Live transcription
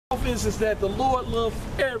truth is that the Lord loves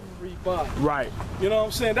everybody. Right. You know what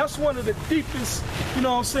I'm saying? That's one of the deepest, you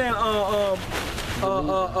know what I'm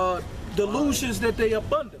saying, delusions that they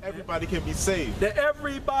up under. Everybody can be saved. That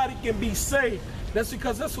everybody can be saved. That's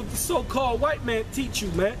because that's what the so-called white man teach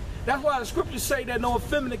you, man. That's why the scriptures say that no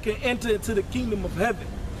effeminate can enter into the kingdom of heaven.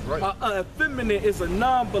 Right. Effeminate is a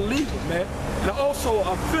non-believer, man. And also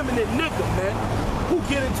a feminine nigga, man, who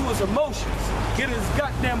get into his emotions, get his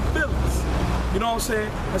goddamn feelings. You know what I'm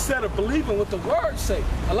saying? Instead of believing what the words say.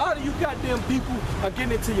 A lot of you goddamn people are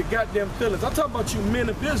getting into your goddamn feelings. I'm talking about you men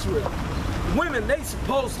of Israel. Women, they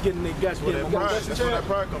supposed to get in their goddamn feelings. That's where that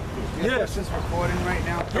pride comes through. Yeah. This is recording right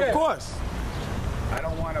now. Yeah. Of course. I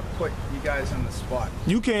don't want to put you guys on the spot.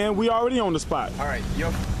 You can. We already on the spot. All right.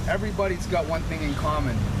 Everybody's got one thing in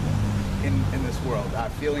common in this world. Our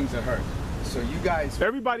feelings are hurt. So you guys...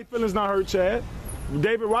 Everybody feelings not hurt, Chad.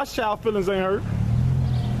 David Rothschild feelings ain't hurt.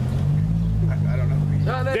 I don't know.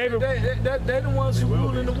 No, they're the ones who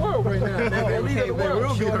rule in the world right now. They're leading the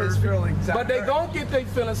world. But they gonna get their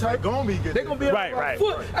feelings hurt. They're gonna be able to put our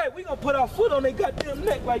foot. Hey, we gonna put our foot on their goddamn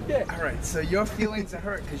neck like that. All right, so your feelings are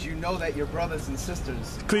hurt because you know that your brothers and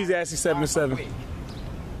sisters. Ecclesiastes 7:7.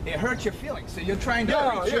 It hurts your feelings, so you're trying to.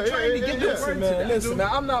 You're trying to get this, man. Listen, man,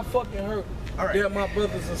 I'm not fucking hurt. All right. They're my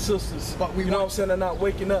brothers and sisters. But you know what I'm saying? They're not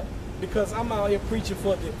waking up. Because I'm out here preaching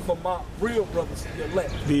for my real brothers, the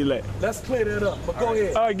elect. The elect. Let's clear that up. But go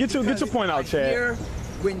ahead. All right, get your point out, Chad. Hear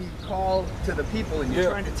when you call to the people and you're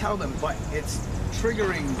trying to tell them, but it's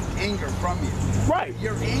triggering anger from you. Right.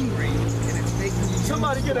 You're angry and it's making you.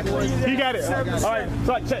 Somebody get a clean. He got it. All right.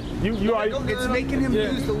 So Chad, you already. It's making him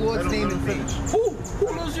use the Lord's name in vain. Who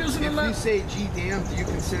was using the name? If you say "G damn," do you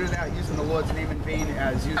consider that using the Lord's name in vain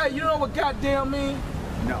as using? Hey, you know what goddamn mean?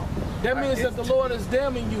 No. That means that the Lord is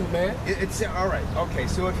damning you, man. It's all right. Okay,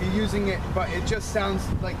 so if you're using it, but it just sounds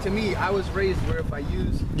like to me, I was raised where if I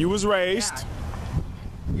use. You was raised. That,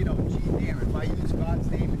 you know, gee damn, if I use God's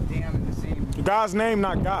name and damn in the same. God's name,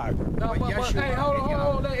 not God. No, but hey,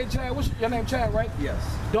 hold on. Hey, Chad, what's your name? Chad, right? Yes.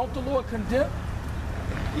 Don't the Lord condemn?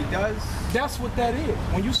 He does. That's what that is.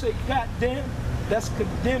 When you say goddamn, that's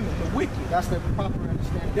condemning the wicked. That's the proper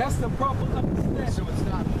understanding. That's the proper understanding. So it's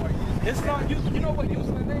not more using. It's not you know what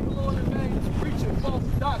using the name of the Lord in vain is preaching false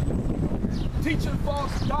doctrine. Teaching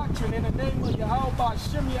false doctrine in the name of Yahweh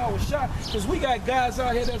Shem Yahushua. Because we got guys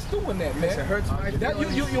out here that's doing that, man. It hurts my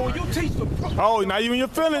feelings. You teach the now you in your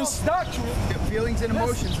feelings. Doctrine. The feelings and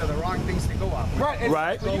emotions are the wrong things to go off.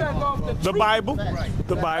 Right. So you gotta go off the Bible. Right.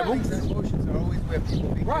 The Bible. Feelings and emotions are always where people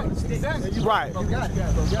make mistakes. Exactly. Right. You got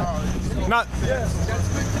it. Not. Yes, that's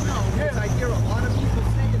good to know. Because I hear a lot of people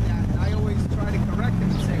saying that, and I always try to correct them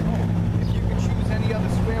and say, if you could choose any other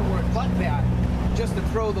swear word but that, just to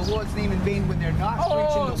throw the Lord's name in vain when they're not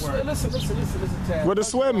preaching the word. Listen, Tad. What does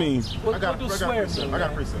swear mean? What do swear mean? I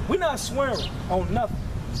got a precept. We're not swearing on nothing.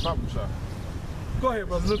 Go ahead,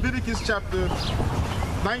 brother. Leviticus chapter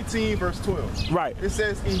 19, verse 12. Right. It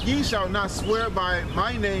says, "And ye shall not swear by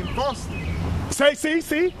my name falsely."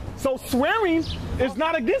 See? So swearing is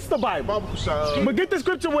not against the Bible. But get the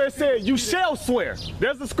scripture where it says, you shall swear.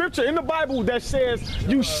 There's a scripture in the Bible that says,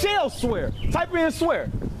 you shall swear. Type in swear.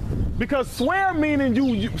 Because swear meaning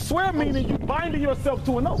you binding yourself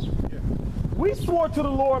to an oath. We swore to the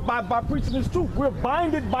Lord by preaching this truth. We're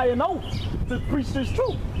binded by an oath to preach this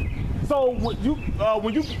truth. So when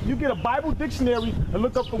you get a Bible dictionary and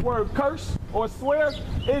look up the word curse or swear,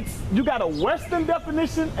 you got a Western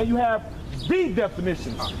definition and you have the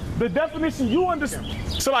definition. The definition you understand.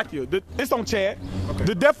 It's on Chad. Okay.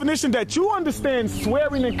 The definition that you understand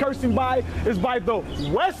swearing and cursing by is by the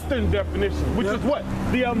Western definition, which is what?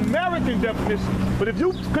 The American definition. But if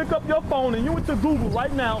you click up your phone and you went to Google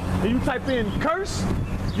right now and you type in curse,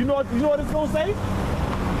 you know what it's gonna say?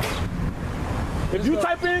 If you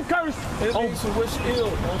type in curse, it means to wish ill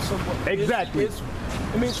on somebody. Exactly.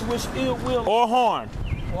 It means to wish ill will or harm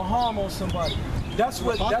on somebody. That's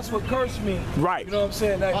what curse means. Right. You know what I'm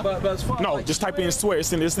saying? Like, but as far no, like just type in swear.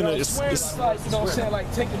 It's like, you know what I'm saying,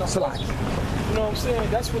 like taking a oath. You know what I'm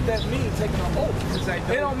saying? That's what that means, taking an oath.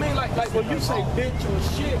 It don't mean like when you say bitch or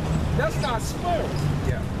shit, that's not swearing.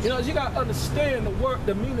 Yeah. You know, you gotta understand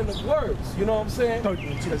the meaning of words. You know what I'm saying?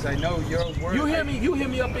 Because I know your word. You hear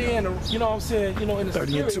me up here in the, you know what I'm saying, in the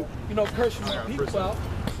spirit, cursing my people out.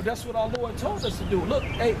 But that's what our Lord told us to do. Look,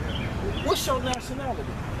 hey, what's your nationality?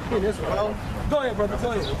 Well, go ahead, brother.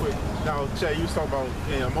 Go ahead. Now, Chad, you was talking about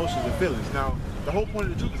emotions and feelings. Now, the whole point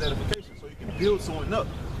of the truth is edification, so you can build someone up,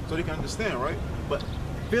 so they can understand, right? But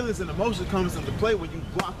feelings and emotions comes into play when you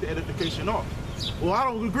block the edification off. Well, I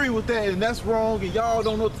don't agree with that, and that's wrong, and y'all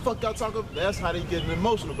don't know what the fuck y'all talking about. That's how they get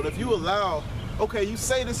emotional. But if you allow, okay, you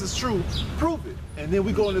say this is true, prove it. and then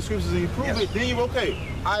we go in the scriptures and you prove it, then you're okay.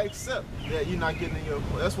 I accept that you're not getting in your.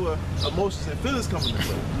 That's where emotions and feelings come into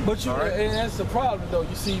play. But you, and that's the problem though.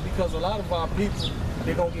 You see, because a lot of our people,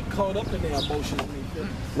 they're gonna get caught up in their emotions and their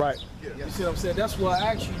feelings. Right. You see what I'm saying? That's why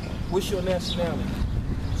I asked you, what's your nationality?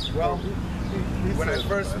 Well, when I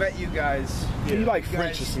first met you guys, you like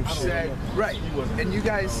French or some shit. Said, right, and you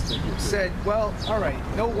guys said, well, all right,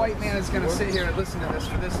 no white man is going to sit here and listen to this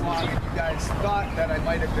for this long, and you guys thought that I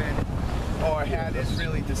might have been or had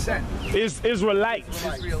Israeli descent. Israelite.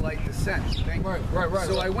 Israelite descent. Right.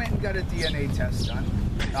 So I went and got a DNA test done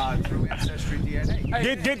through Ancestry DNA.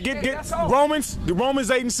 Get Romans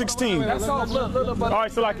 8:16. That's all. All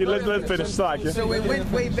right, so let's finish. So it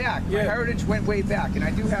went way back. My heritage went way back, and I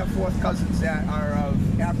do have fourth cousins that are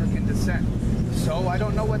of African descent. So I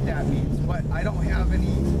don't know what that means, but I don't have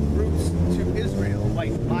any roots to Israel.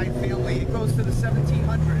 Like my family, it goes to the 1700s,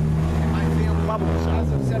 and my family,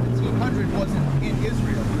 as of 1700, wasn't in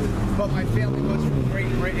Israel, but my family was from Great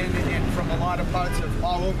Britain and from a lot of parts of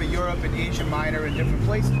all over Europe and Asia Minor and different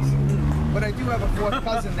places. But I do have a fourth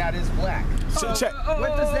cousin that is black. So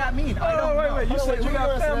what does that mean? I don't know. Wait. You said you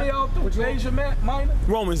got family out through Asia Minor?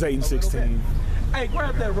 Romans 8:16. Hey,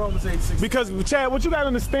 grab that Romans 8:16. Because Chad, what you gotta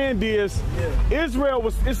understand is Israel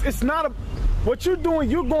was. It's not a. What you're doing,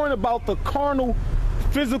 you're going about the carnal,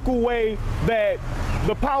 physical way that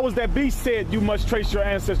the powers that be said you must trace your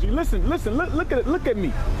ancestry. Listen. Look at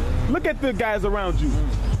me. Look at the guys around you.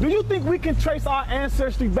 Do you think we can trace our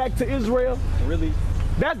ancestry back to Israel? Really?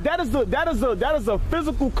 That is a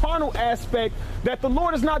physical, carnal aspect that the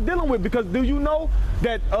Lord is not dealing with. Because do you know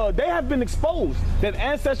that they have been exposed? That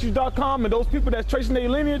Ancestry.com and those people that's tracing their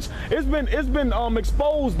lineage, it's been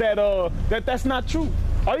exposed that that's not true.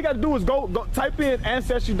 All you got to do is go type in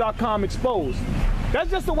Ancestry.com exposed.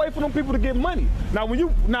 That's just a way for them people to get money.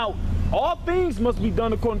 Now all things must be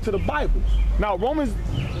done according to the Bible. Now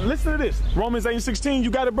listen to this. Romans 8:16.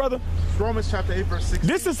 You got it, brother? Romans chapter 8 verse 16.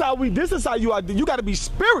 This is how you are. You got to be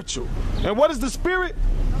spiritual. And what is the spirit?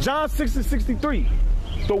 John 6:63.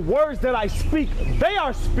 The words that I speak, they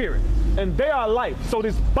are spirit and they are life. So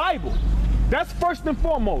this Bible, that's first and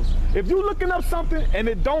foremost. If you're looking up something and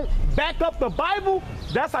it don't back up the Bible,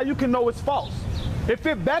 that's how you can know it's false. If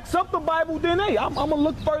it backs up the Bible, then hey, I'm gonna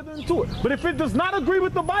look further into it. But if it does not agree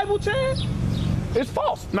with the Bible, Chad, it's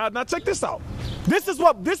false. Now check this out. This is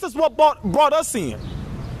what brought us in.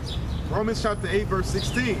 Romans chapter 8 verse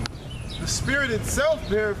 16. The Spirit itself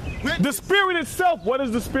bears witness. The Spirit itself, what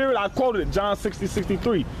is the Spirit? I quoted it, John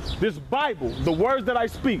 60:63. This Bible, the words that I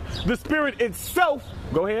speak, the Spirit itself,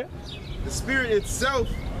 go ahead. The Spirit itself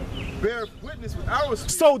bears witness with our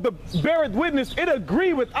spirit. So the beareth witness, it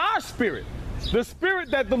agree with our spirit. The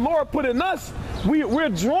spirit that the Lord put in us, we're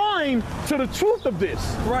drawing to the truth of this.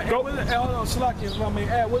 Right. Hold on, Slaki, if I may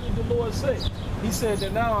add, what did the Lord say? He said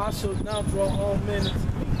that now I shall now draw all men into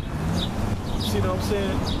me. See what I'm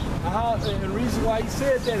saying? And the reason why he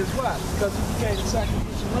said that is why? Because he became the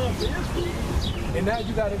sacrificial lamb for Israel. And now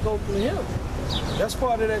you got to go through him. That's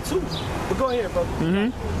part of that too. But go ahead,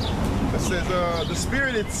 brother. It says the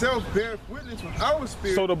Spirit itself bears witness with our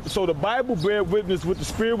spirit. So the Bible bears witness with the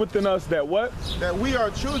Spirit within us that what? That we are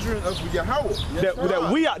children of Yahweh.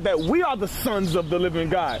 That we are the sons of the living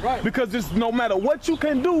God. Right. Because it's no matter what you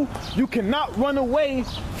can do, you cannot run away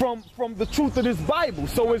from the truth of this Bible.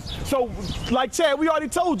 So like Chad, we already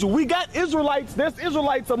told you, we got Israelites. There's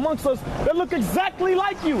Israelites amongst us that look exactly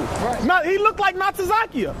like you. Right. He looked like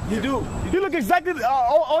Natazakia. You do. He look exactly.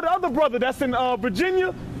 Or the other brother that's in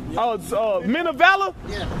Virginia. Men of Valor.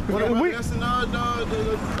 Yeah. That's in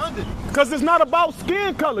London. Because it's not about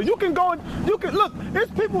skin color. You can go and look.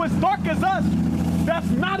 It's people as dark as us. That's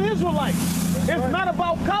not Israelite. It's not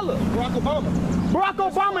about color. Barack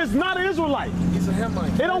Obama is not an Israelite. He's a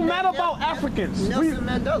Hamite. It don't matter about Africans. Nelson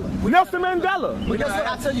Mandela. Nelson Mandela. But guess what?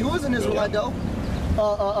 I'll tell you who's an Israelite though.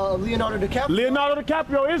 Leonardo DiCaprio. Leonardo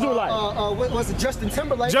DiCaprio, Israelite. What was it? Justin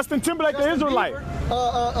Timberlake. Justin Timberlake, the Israelite.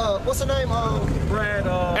 What's her name?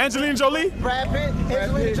 Angelina Jolie. Brad Pitt.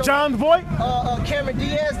 Angelina Jolie. John Voight. Cameron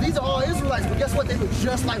Diaz. These are all Israelites, but guess what? They look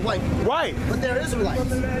just like white people. Right. But they're Israelites.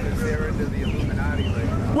 They're into the Illuminati, like.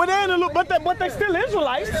 Well, but they still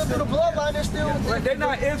Israelites. They're still through the bloodline. They're still. Right, they're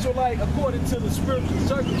not Israelite according to the spiritual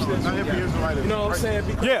circumstances. Not every Israelite is. You know what I'm saying?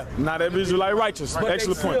 Because Yeah, not every Israelite righteous. but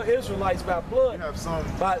Excellent they still point. Israelites by blood, You have some.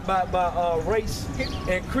 by race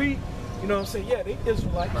and creed. You know what I'm saying? Yeah, they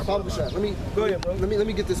Israelites. Father Bashar, Go ahead, bro. Let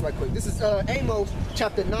me get this right quick. This is Amos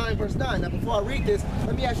chapter 9 verse 9. Now before I read this,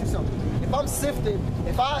 let me ask you something. If I'm sifting,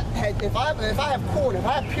 if I have corn, if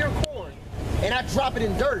I have pure corn, and I drop it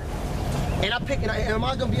in dirt, and I pick, am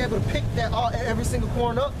I gonna be able to pick that every single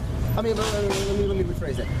corn up? I mean, let me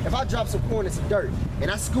rephrase that. If I drop some corn in some dirt and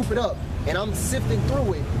I scoop it up and I'm sifting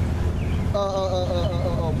through it,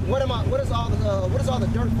 what is all the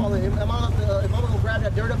dirt falling? Am I gonna grab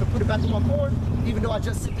that dirt up and put it back in my corn, even though I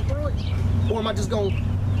just sifted through it, or am I just gonna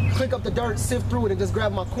click up the dirt, sift through it, and just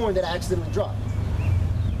grab my corn that I accidentally dropped?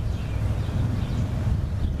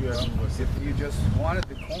 If you just wanted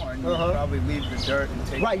the corn, you'd probably leave the dirt and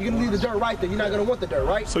take. Right, you're gonna leave the dirt right there. You're not gonna want the dirt,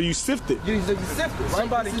 right? So you sift it. You sift it. Right?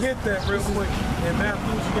 Somebody get that real quick. And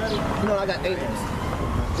Matthew, you got it? No, I got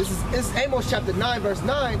Amos. This is Amos chapter 9, verse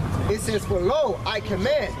 9. It says, "For lo, I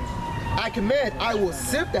command, I will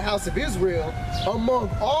sift the house of Israel among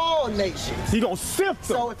all nations." He gonna sift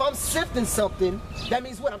them. So if I'm sifting something, that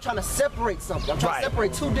means what? I'm trying to separate something. I'm trying to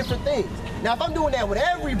separate two different things. Now, if I'm doing that with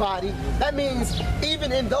everybody, that means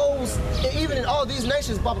even in all these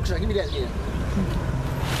nations, Baba, give me that again.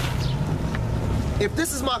 If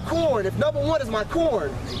this is my corn, if number one is my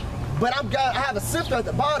corn, but I have a sifter at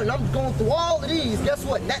the bottom, and I'm going through all of these, guess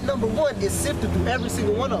what? That number one is sifted through every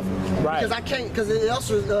single one of them. Right. Because it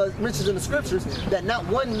also mentions in the scriptures that not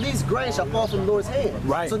one least grain shall fall from the Lord's hand.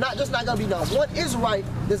 Right. So not gonna be not one Israelite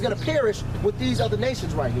that's gonna perish with these other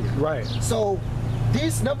nations right here. Right. So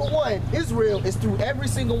this number one, Israel, is through every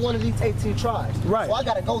single one of these 18 tribes. Right. So I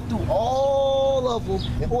gotta go through all of them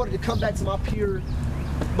in order to come back to my pure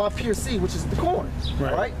seed, which is the corn.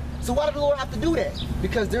 Right? So why did the Lord have to do that?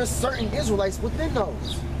 Because there's certain Israelites within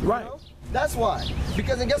those. Right. Know? That's why.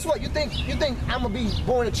 Because, and guess what? You think I'm gonna be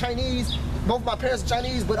born a Chinese? Both my parents are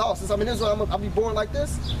Chinese, but since I'm in Israel, I'll be born like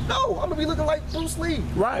this? No, I'm gonna be looking like Bruce Lee,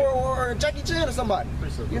 or Jackie Chan or somebody.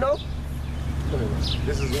 You know?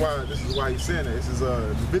 This is why he's saying that. This is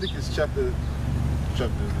Leviticus chapter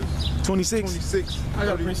 26. 26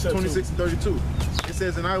 and 32. It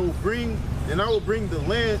says, and I will bring the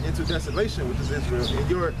land into desolation, which is Israel, and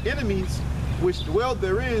your enemies which dwell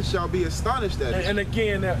therein shall be astonished at it. And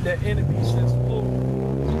again, that enemy says plural.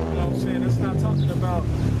 You know what I'm saying? It's not talking about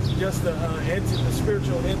just the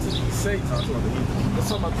spiritual entity Satan. It's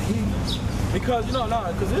talking about the heathens. Because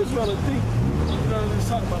because Israel is people. It's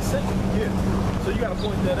talking about Satan. Yeah. So you got to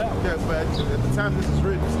point that out. Yeah, but at the time this is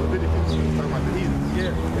written, it's Leviticus. It's talking about the heathen.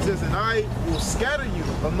 Yeah. It says, and I will scatter you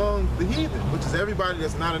among the heathen, which is everybody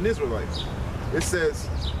that's not an Israelite. It says.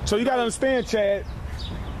 So you got to understand, Chad.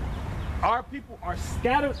 Our people are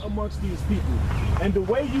scattered amongst these people, and the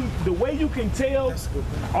way you can tell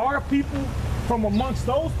our people from amongst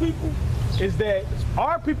those people is that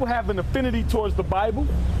our people have an affinity towards the Bible,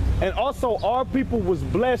 and also our people was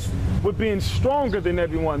blessed with being stronger than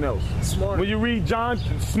everyone else. Smarter. When you read John,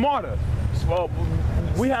 smarter.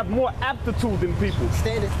 We have more aptitude than people.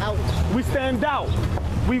 Stand out. We stand out.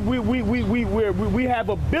 We have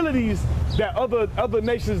abilities that other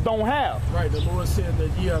nations don't have. Right. The Lord said that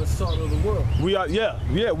ye are the salt of the world. We are,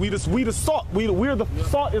 we the salt. We're the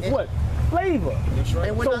salt is what? Flavor. That's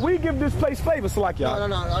right. So we give this place flavor. So like y'all.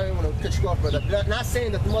 No. I didn't want to cut you off, brother. Not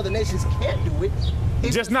saying that the other nations can't do it.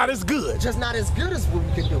 It's just not as good. Just not as good as what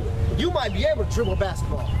we can do it. You might be able to dribble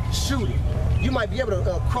basketball, shoot it. You might be able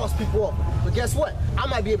to cross people over. But guess what? I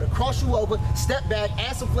might be able to cross you over, step back,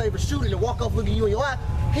 add some flavor, shoot it, and walk off looking you in your eye.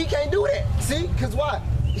 He can't do that. See? Because why?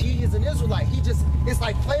 He is an Israelite. It's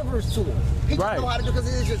like flavors to him. He just know how to do it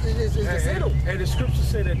because it's just in him. And the scriptures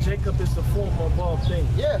say that Jacob is the former of all things.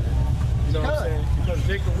 Yeah. You know what I'm saying? Because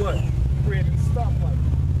Jacob what? Created the stoplight.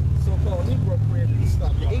 So-called Negro created the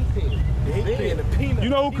stoplight. The ink pen. The ink pen, the peanut.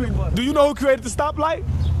 Do you know who created the stoplight?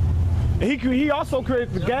 He also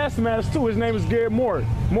created the gas mask too. His name is Garrett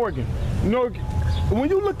Morgan. You know, when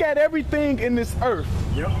you look at everything in this earth,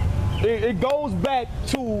 it goes back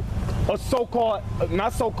to a so-called,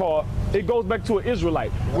 it goes back to an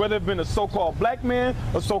Israelite. Whether it been a so-called black man,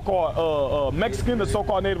 a so-called Mexican, a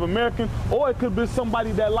so-called Native American, or it could be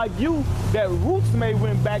somebody that like you, that roots may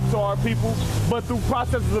went back to our people, but through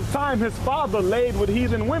processes of time, his father laid with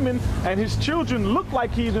heathen women, and his children look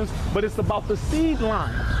like heathens, but it's about the seed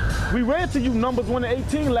line. We read to you Numbers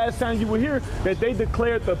 1:18 last time you were here, that they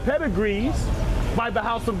declared the pedigrees by the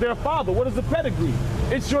house of their father. What is the pedigree?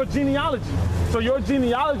 It's your genealogy. So your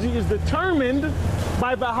genealogy is determined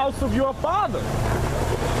by the house of your father.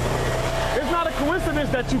 It's not a coincidence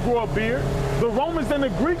that you grow a beard. The Romans and the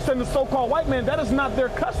Greeks and the so-called white man, that is not their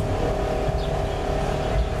custom.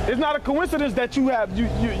 It's not a coincidence that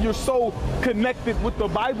you're so connected with the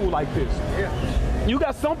Bible like this. Yeah. You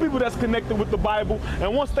got some people that's connected with the Bible,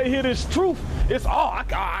 and once they hear this truth, it's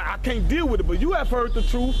I can't deal with it. But you have heard the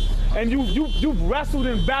truth, and you've wrestled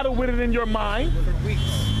and battled with it in your mind. For weeks.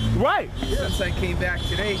 Right. Since I came back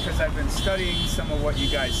today, because I've been studying some of what you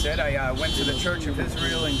guys said, I went to the Church of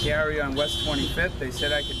Israel in Gary on West 25th. They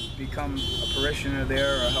said I could become a parishioner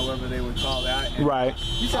there, or however they would call that. And right.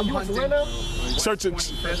 You said you went to where now? Church of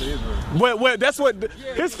Well, that's what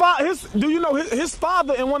his father. Do you know his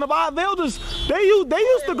father and one of our elders? They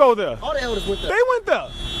used to go there. All the elders went there. They went there.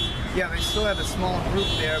 Yeah, they still had a small group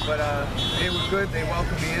there, but they were good. They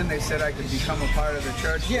welcomed me in. They said I could become a part of the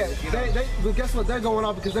church. Yeah, but guess what? They're going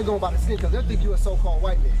off because they're going by the skin, because they think you're a so-called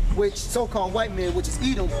white man. Which so-called white man, which is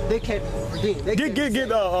Edom, they can't be redeemed. They Get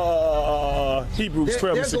Hebrews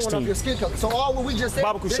 12 and 16. They're going off your skin color. So all what we just said,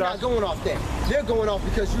 they're not going off that. They're going off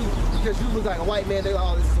because you look like a white man. They're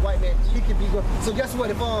like, oh, this is a white man. He can be good. So guess what?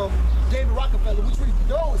 If David Rockefeller, which we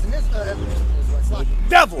know is in this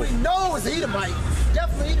devil, we know is Edomite,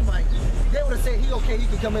 definitely Edomite, they would have said he okay, he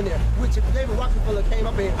can come in there. Which if David Rockefeller came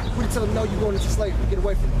up here, we'd have told him, no, you're going into slavery, get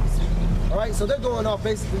away from us. All right, so they're going off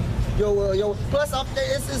basically yo. Plus,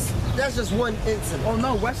 that's just one incident. Oh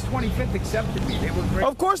no, West 25th accepted me. They were great.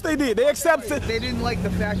 Of course they did. They accepted. They didn't like the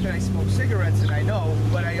fact that I smoked cigarettes, and I know,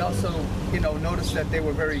 but I also, noticed that they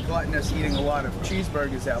were very gluttonous, eating a lot of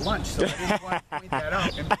cheeseburgers at lunch. So I didn't want to point that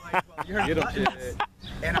out and be like, well, you're gluttonous,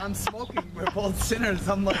 and I'm smoking. We're both sinners.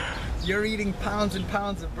 I'm like, you're eating pounds and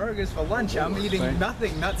pounds of burgers for lunch. I'm eating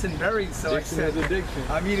nothing, nuts and berries. So I said,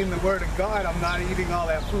 I'm eating the Word of God. I'm not eating all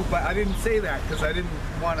that food, but I didn't say that because I didn't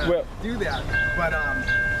want to do that. But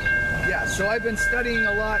yeah, so I've been studying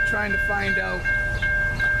a lot, trying to find out.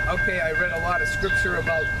 Okay, I read a lot of scripture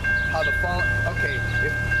about how the fall. Okay,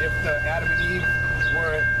 if the Adam and Eve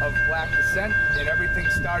were of black descent and everything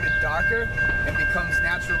started darker and becomes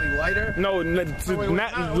naturally lighter. No,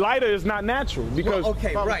 lighter is not natural because. Well,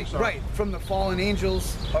 okay, right. From the fallen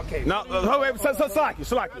angels. Okay. No, Salaki.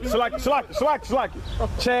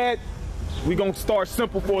 Chad, we gonna start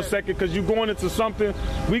simple for a second because you're going into something.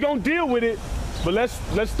 We gonna deal with it, but let's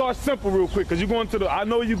start simple real quick because you're going to the. I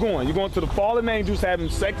know you're going. You're going to the fallen angels having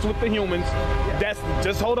sex with the humans. That's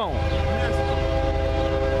just hold on.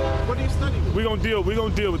 What are you studying? We're gonna deal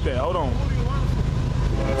with that. Hold on. Who do you want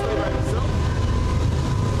to study by yourself?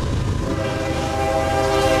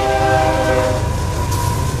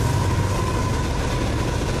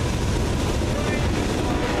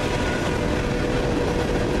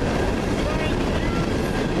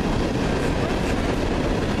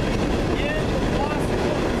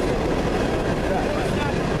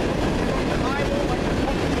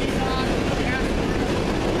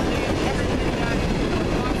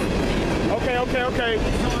 Okay.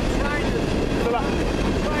 So I'm trying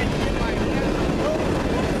to get my hands on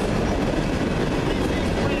these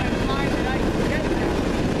things when I find that I can get them.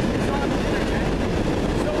 It's on the internet.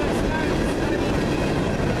 So I started studying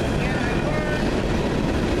and I learned.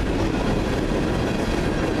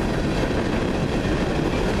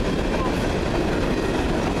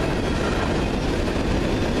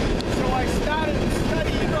 So I started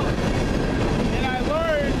studying and I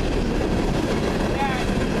learned that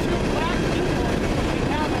two black people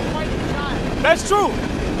have a white child. That's true.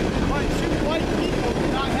 But two white people do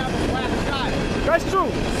not have a black child. That's true.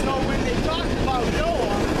 So when they talked about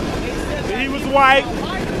Noah, they said that He was white.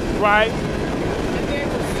 Right. And they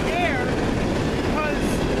were scared because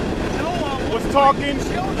Noah Was talking.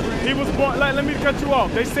 children. He was born. Let me cut you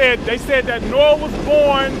off. They said that Noah was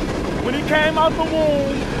born when he came out the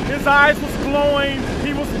womb. His eyes was glowing.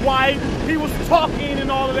 He was white. He was talking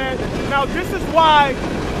and all of that. Now this is why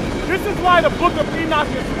the book of Enoch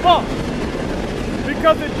is fucked,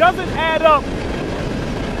 because it doesn't add up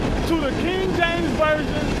to the King James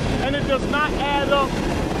version, and it does not add up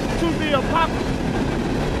to the Apocrypha.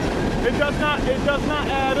 It does not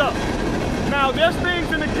add up. Now there's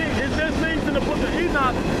things in the book of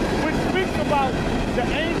Enoch which speaks about the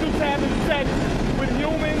angels having sex with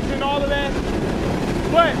humans and all of that.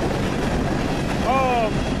 But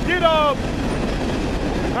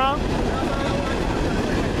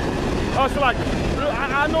so like,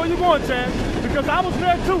 I know you're going, Chan, because I was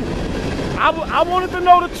there too. I wanted to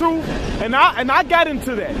know the truth, and I got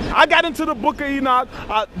into that. I got into the book of Enoch,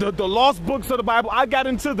 the lost books of the Bible. I got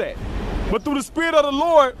into that, but through the Spirit of the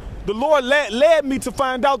Lord led me to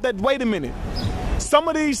find out that, wait a minute, some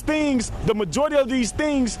of these things, the majority of these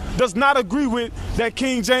things, does not agree with that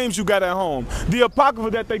King James you got at home, the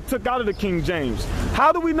Apocrypha that they took out of the King James.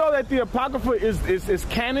 How do we know that the Apocrypha is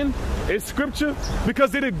canon, is scripture?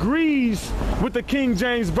 Because it agrees with the King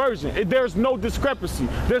James version. There's no discrepancy.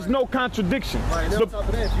 There's no contradiction. Right, and on top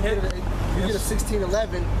of that, if you You get a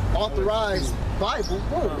 1611 authorized Bible,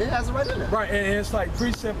 boom, it has it right in there. Right, and it's like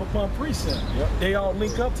precept upon precept. They all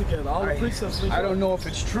link up together. All the precepts link up. I don't know if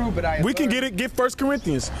it's true, but We can get it. Get 1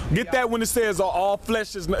 Corinthians. Get that when it says all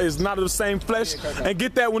flesh is not of the same flesh, and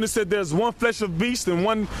get that when it said there's one flesh of beast and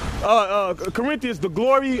one Corinthians. The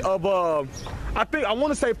glory of I want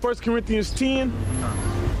to say 1 Corinthians 10,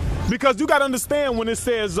 because you got to understand when it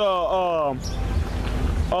says the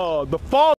fall.